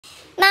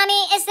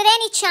Mammy, is there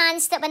any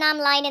chance that when I'm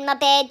lying in my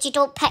bed you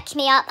don't pick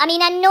me up? I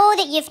mean, I know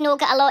that you've no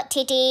got a lot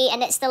to do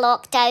and it's the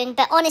lockdown,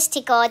 but honest to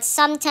God,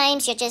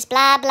 sometimes you're just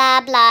blah, blah,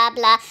 blah,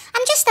 blah.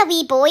 I'm just a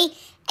wee boy.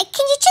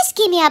 Can you just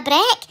give me a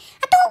break?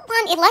 I don't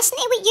want to listen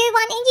to what you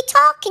want, and you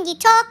talk and you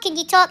talk and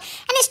you talk.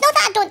 And it's not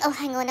that I don't... Oh,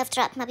 hang on, I've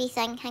dropped my wee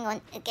thing. Hang on.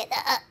 Get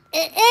that up.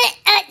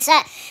 That's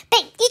it.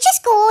 But you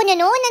just go on,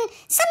 and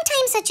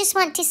sometimes I just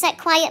want to sit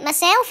quiet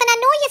myself, and I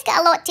know you've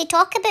got a lot to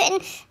talk about,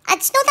 and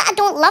it's not that I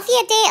don't love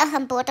you, Day. Oh,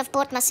 I'm bored. I've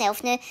bored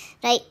myself now.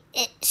 Right,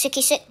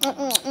 Suki,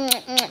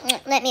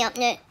 let me up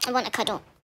now. I want a cuddle.